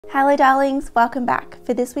Hello darlings, welcome back.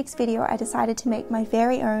 For this week's video I decided to make my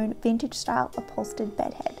very own vintage style upholstered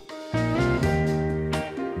bedhead.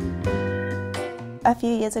 A few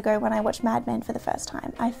years ago when I watched Mad Men for the first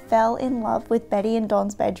time, I fell in love with Betty and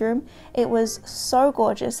Don's bedroom. It was so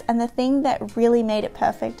gorgeous, and the thing that really made it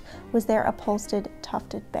perfect was their upholstered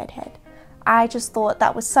tufted bedhead. I just thought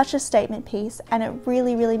that was such a statement piece, and it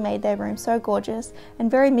really made their room so gorgeous and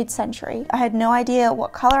very mid-century. I had no idea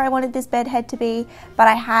what color I wanted this bedhead to be, but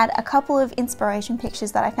I had a couple of inspiration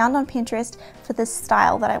pictures that I found on Pinterest for the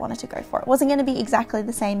style that I wanted to go for. It wasn't going to be exactly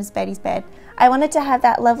the same as Betty's bed. I wanted to have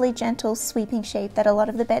that lovely gentle sweeping shape that a lot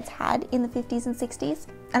of the beds had in the 50s and 60s.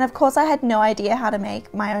 And of course I had no idea how to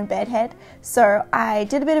make my own bedhead, so I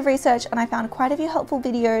did a bit of research and I found quite a few helpful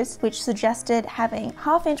videos which suggested having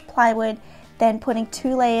 1/2-inch plywood, then putting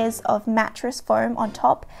 2 layers of mattress foam on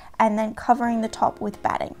top and then covering the top with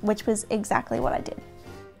batting, which was exactly what I did.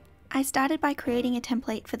 I started by creating a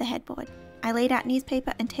template for the headboard. I laid out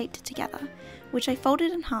newspaper and taped it together, which I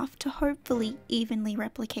folded in half to hopefully evenly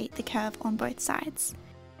replicate the curve on both sides.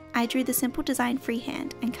 I drew the simple design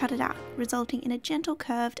freehand and cut it out, resulting in a gentle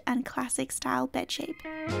curved and classic style bed shape.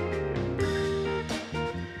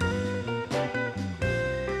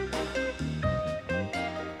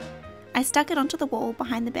 I stuck it onto the wall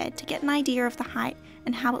behind the bed to get an idea of the height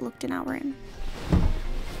and how it looked in our room.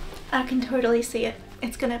 I can totally see it.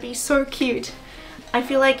 It's gonna be so cute. I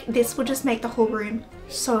feel like this will just make the whole room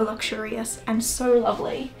so luxurious and so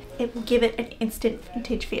lovely. It will give it an instant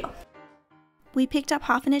vintage feel. We picked up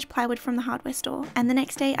 1/2-inch plywood from the hardware store, and the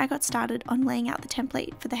next day I got started on laying out the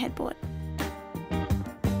template for the headboard.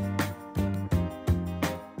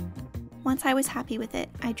 Once I was happy with it,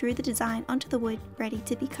 I drew the design onto the wood ready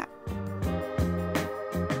to be cut.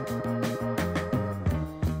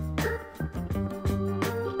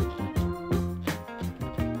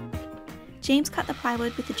 James cut the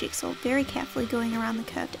plywood with the jigsaw, very carefully going around the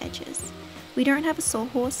curved edges. We don't have a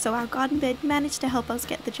sawhorse, so our garden bed managed to help us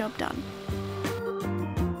get the job done.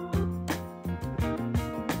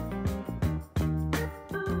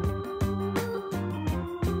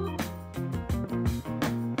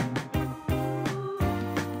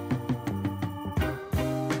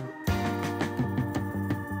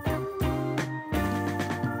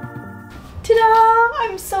 Ta-da!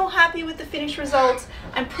 I'm so happy with the finished result.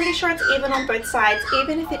 I'm pretty sure it's even on both sides.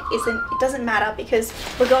 Even if it isn't, it doesn't matter because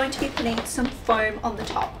we're going to be putting some foam on the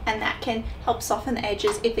top, and that can help soften the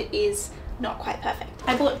edges if it is not quite perfect.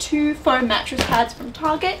 I bought 2 foam mattress pads from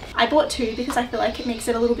Target. I bought 2 because I feel like it makes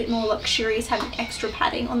it a little bit more luxurious having extra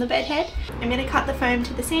padding on the bed head. I'm going to cut the foam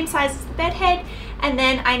to the same size as the bed head, and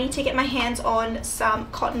then I need to get my hands on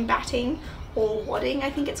some cotton batting, or wadding I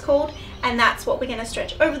think it's called, and that's what we're going to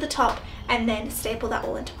stretch over the top and then staple that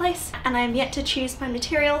all into place. And I am yet to choose my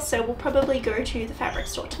material, so we'll probably go to the fabric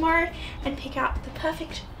store tomorrow and pick out the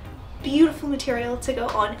perfect, beautiful material to go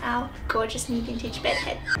on our gorgeous new vintage bed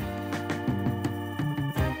head.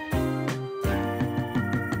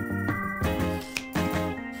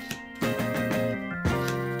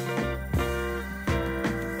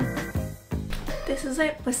 This is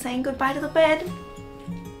it, we're saying goodbye to the bed.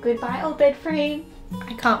 Goodbye old bed frame.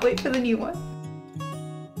 I can't wait for the new one.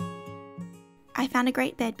 I found a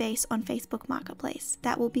great bed base on Facebook Marketplace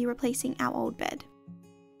that will be replacing our old bed.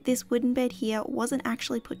 This wooden bed here wasn't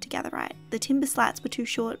actually put together right. The timber slats were too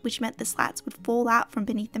short, which meant the slats would fall out from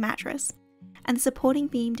beneath the mattress. And the supporting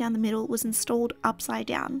beam down the middle was installed upside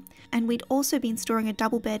down. And we'd also been storing a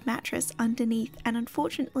double bed mattress underneath, and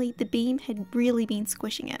unfortunately the beam had really been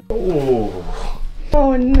squishing it.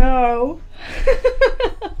 Oh no!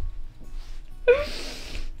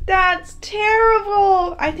 That's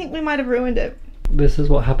terrible! I think we might have ruined it. This is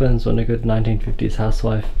what happens when a good 1950s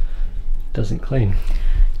housewife doesn't clean.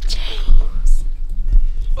 James!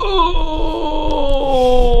 Oh!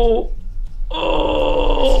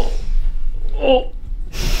 Oh! Oh!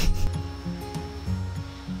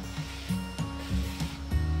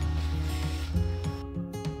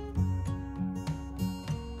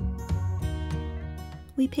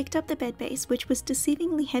 We picked up the bed base, which was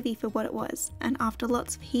deceivingly heavy for what it was, and after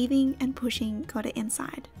lots of heaving and pushing, got it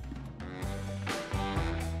inside.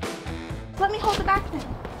 Let me hold it back then.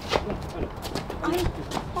 I'm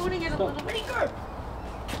holding it a little bit. Go!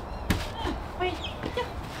 Wait, yeah.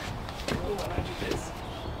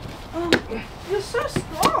 Oh, you're so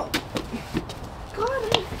strong.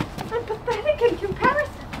 God, I'm pathetic in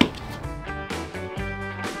comparison.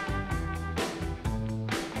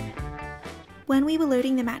 When we were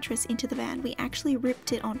loading the mattress into the van, we actually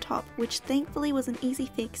ripped it on top, which thankfully was an easy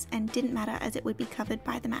fix and didn't matter as it would be covered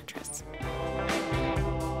by the mattress.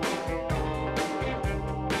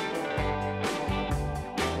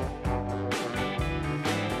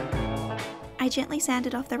 I gently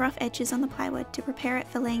sanded off the rough edges on the plywood to prepare it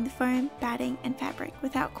for laying the foam, batting and fabric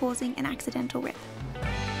without causing an accidental rip.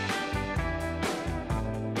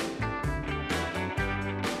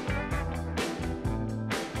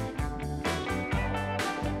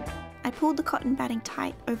 I pulled the cotton batting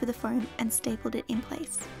tight over the foam and stapled it in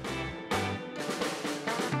place.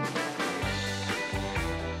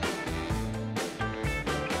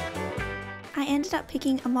 I ended up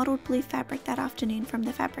picking a mottled blue fabric that afternoon from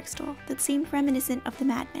the fabric store that seemed reminiscent of the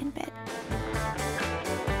Mad Men bed.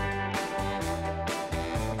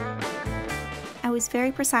 I was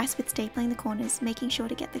very precise with stapling the corners, making sure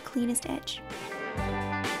to get the cleanest edge.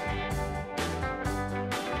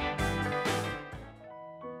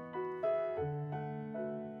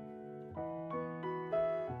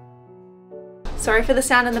 Sorry for the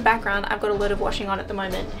sound in the background, I've got a load of washing on at the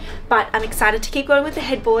moment, but I'm excited to keep going with the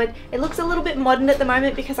headboard. It looks a little bit modern at the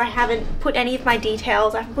moment because I haven't put any of my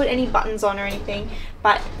details, I haven't put any buttons on or anything,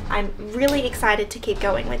 but I'm really excited to keep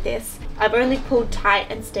going with this. I've only pulled tight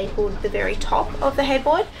and stapled the very top of the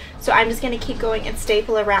headboard, so I'm just going to keep going and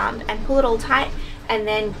staple around and pull it all tight, and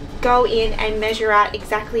then go in and measure out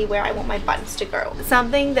exactly where I want my buttons to go.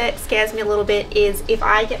 Something that scares me a little bit is if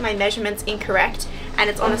I get my measurements incorrect and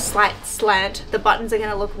it's on a slight slant, the buttons are going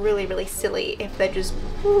to look really silly if they're just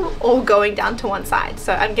all going down to one side.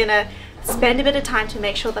 So I'm going to spend a bit of time to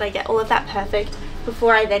make sure that I get all of that perfect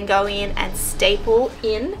before I then go in and staple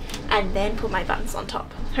in and then put my buttons on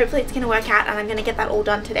top. Hopefully it's going to work out and I'm going to get that all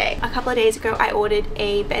done today. A couple of days ago I ordered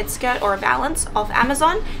a bed skirt or a valance off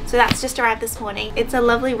Amazon, so that's just arrived this morning. It's a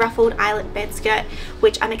lovely ruffled eyelet bed skirt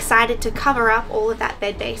which I'm excited to cover up all of that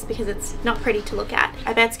bed base because it's not pretty to look at.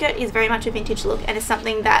 A bed skirt is very much a vintage look and is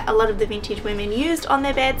something that a lot of the vintage women used on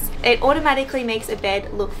their beds. It automatically makes a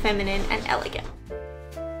bed look feminine and elegant.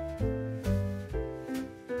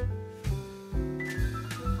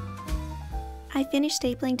 I finished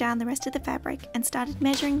stapling down the rest of the fabric and started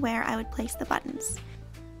measuring where I would place the buttons.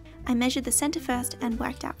 I measured the center first and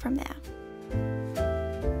worked out from there.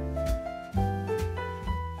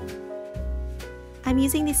 I'm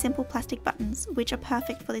using these simple plastic buttons, which are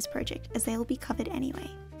perfect for this project as they will be covered anyway.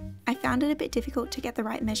 I found it a bit difficult to get the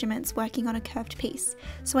right measurements working on a curved piece,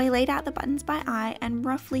 so I laid out the buttons by eye and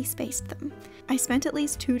roughly spaced them. I spent at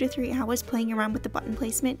least 2 to 3 hours playing around with the button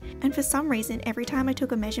placement, and for some reason every time I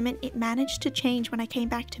took a measurement it managed to change when I came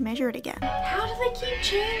back to measure it again. How do they keep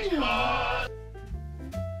changing?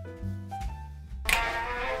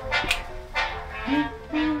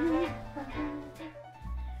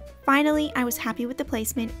 Finally, I was happy with the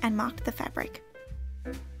placement and marked the fabric.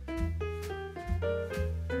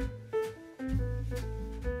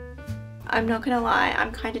 I'm not gonna lie,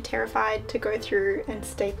 I'm kind of terrified to go through and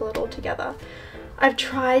staple it all together. I've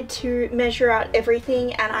tried to measure out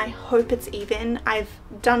everything and I hope it's even. I've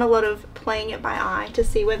done a lot of playing it by eye to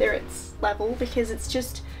see whether it's level because it's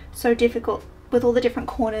just so difficult with all the different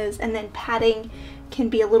corners, and then padding can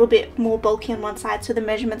be a little bit more bulky on one side, so the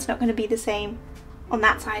measurement's not going to be the same on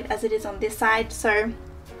that side as it is on this side. So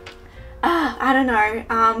I don't know.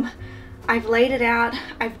 I've laid it out,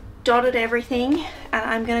 I've dotted everything, and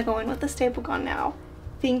I'm gonna go in with the staple gun now.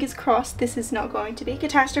 Fingers crossed this is not going to be a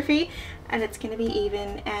catastrophe and it's gonna be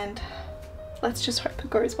even, and let's just hope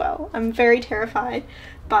it goes well. I'm very terrified,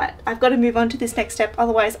 but I've got to move on to this next step,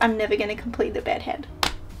 otherwise I'm never gonna complete the bed head.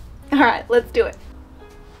 Alright, let's do it.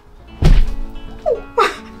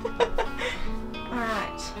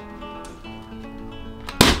 Alright.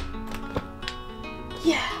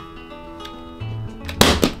 Yeah.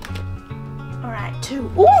 Alright,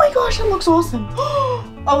 2. Oh my gosh, that looks awesome.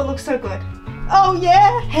 Oh, it looks so good. Oh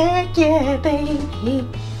yeah, heck yeah, baby.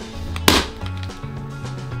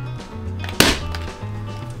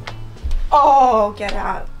 Oh, get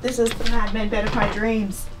out. This is the Mad Men bed of my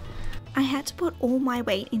dreams. I had to put all my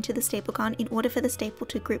weight into the staple gun in order for the staple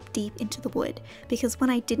to grip deep into the wood, because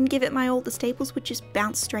when I didn't give it my all, the staples would just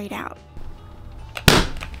bounce straight out.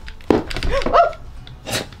 Oh!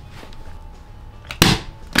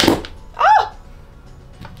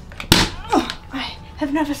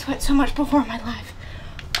 I've never sweat so much before in my life.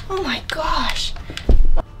 Oh my gosh.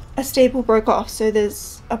 A staple broke off, so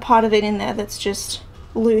there's a part of it in there that's just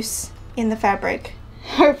loose in the fabric.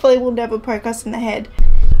 Hopefully it will never poke us in the head.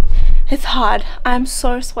 It's hard. I'm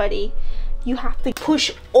so sweaty. You have to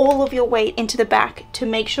push all of your weight into the back to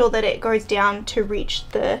make sure that it goes down to reach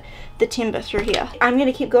the timber through here. I'm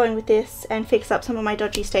gonna keep going with this and fix up some of my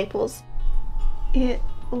dodgy staples. It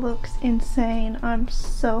looks insane. I'm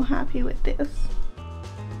so happy with this.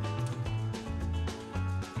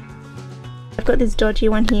 I've got this dodgy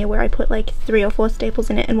one here where I put like 3 or 4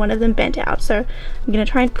 staples in it and one of them bent out, so I'm going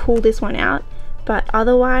to try and pull this one out, But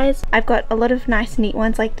otherwise, I've got a lot of nice neat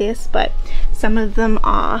ones like this, but some of them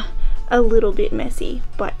are a little bit messy,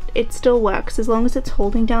 but it still works as long as it's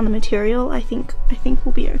holding down the material. I think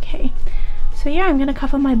we'll be okay. So yeah, I'm gonna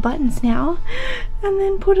cover my buttons now and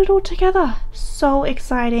then put it all together. So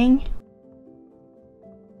exciting.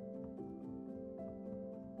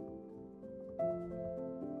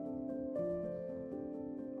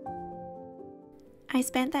 I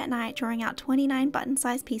spent that night drawing out 29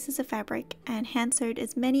 button-sized pieces of fabric and hand sewed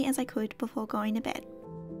as many as I could before going to bed.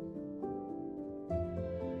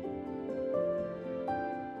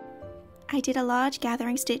 I did a large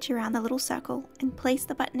gathering stitch around the little circle and placed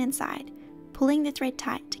the button inside, pulling the thread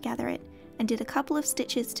tight to gather it, and did a couple of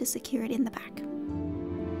stitches to secure it in the back.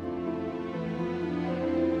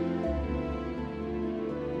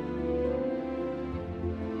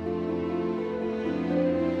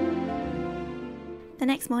 The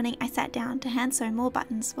next morning I sat down to hand sew more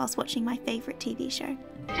buttons whilst watching my favourite TV show.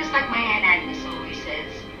 Just like my Aunt Agnes always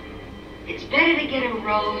says, it's better to get a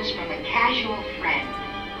rose from a casual friend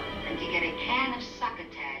than to get a can of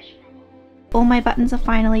succotash from a... All my buttons are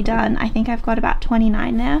finally done. I think I've got about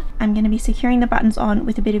 29 now. I'm going to be securing the buttons on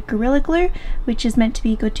with a bit of Gorilla Glue, which is meant to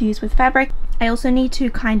be good to use with fabric. I also need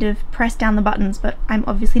to kind of press down the buttons, but I'm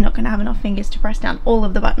obviously not going to have enough fingers to press down all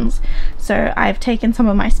of the buttons. So I've taken some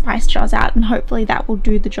of my spice jars out and hopefully that will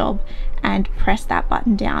do the job and press that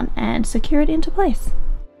button down and secure it into place.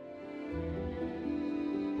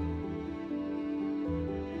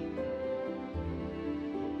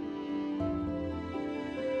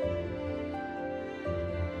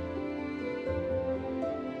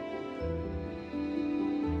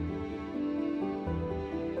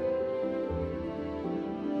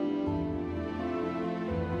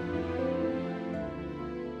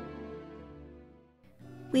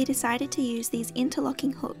 We decided to use these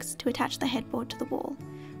interlocking hooks to attach the headboard to the wall.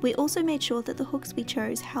 We also made sure that the hooks we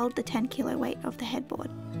chose held the 10 kilo weight of the headboard.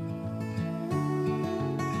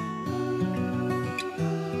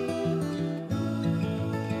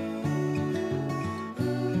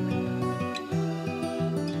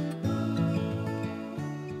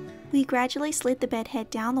 We gradually slid the bed head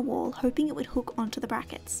down the wall, hoping it would hook onto the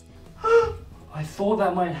brackets. I thought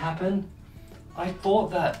that might happen. I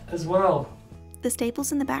thought that as well. The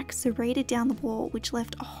staples in the back serrated down the wall, which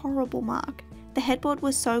left a horrible mark. The headboard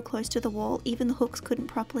was so close to the wall, even the hooks couldn't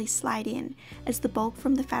properly slide in, as the bulk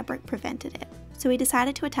from the fabric prevented it. So we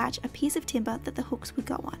decided to attach a piece of timber that the hooks would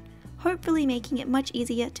go on, hopefully making it much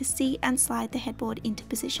easier to see and slide the headboard into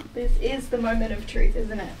position. This is the moment of truth,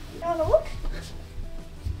 isn't it? Have a look.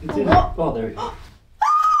 It's in it. Oh, there we go.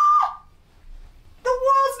 The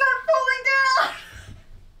wall's not falling down!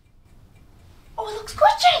 Oh, it looks good,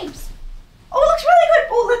 James! Oh, it looks really good!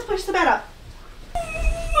 Oh, let's push the bed up.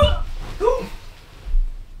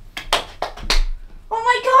 Oh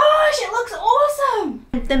my gosh, it looks awesome!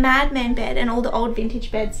 The Mad Men bed and all the old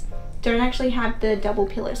vintage beds don't actually have the double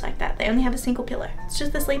pillows like that. They only have a single pillow. It's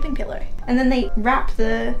just the sleeping pillow. And then they wrap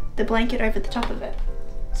the blanket over the top of it.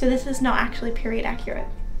 So this is not actually period accurate.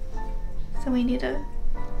 So we need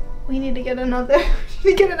to get another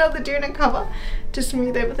doona cover to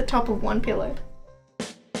smooth over the top of one pillow.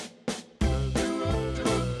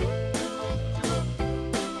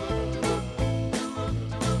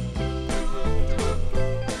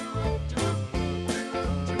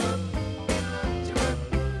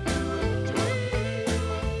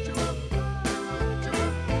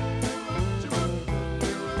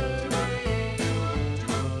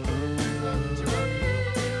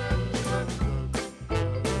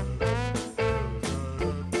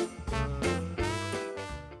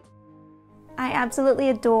 I absolutely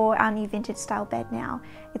adore our new vintage style bed now.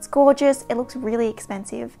 It's gorgeous, it looks really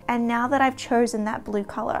expensive, and now that I've chosen that blue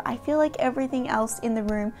color, I feel like everything else in the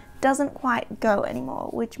room doesn't quite go anymore,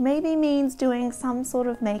 which maybe means doing some sort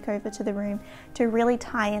of makeover to the room to really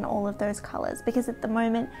tie in all of those colors, because at the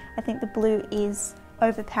moment I think the blue is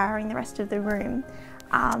overpowering the rest of the room.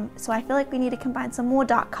 So I feel like we need to combine some more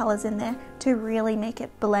dark colors in there to really make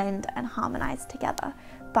it blend and harmonize together.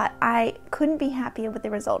 But I couldn't be happier with the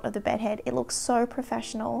result of the bedhead. It looks so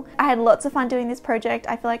professional. I had lots of fun doing this project.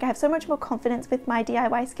 I feel like I have so much more confidence with my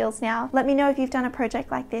DIY skills now. Let me know if you've done a project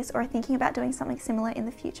like this or are thinking about doing something similar in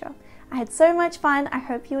the future. I had so much fun. I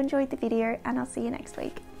hope you enjoyed the video and I'll see you next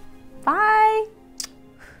week. Bye!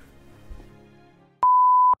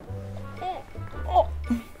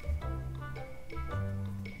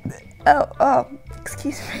 Oh,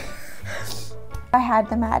 excuse me. I had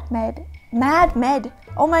the Mad Med.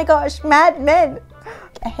 Oh my gosh, Mad Men.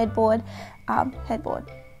 A headboard,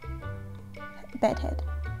 bedhead.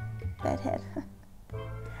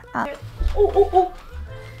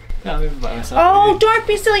 Yeah, I'm by myself. Oh, don't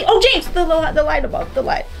be silly. Oh, James, the light above, the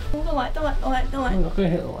light. Oh, the light. I'm not gonna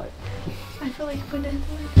hit the light. I feel like I'm going to hit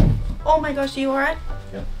the light. Oh my gosh, are you alright?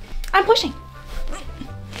 Yep. I'm pushing.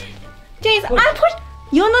 James, I'm pushing.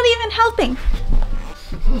 You're not even helping.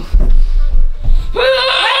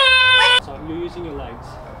 So you're using your legs.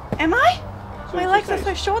 Am I? So My legs are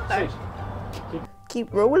so short though. Sit.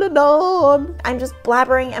 Keep rolling on. I'm just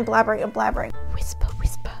blabbering and blabbering and blabbering. Whisper,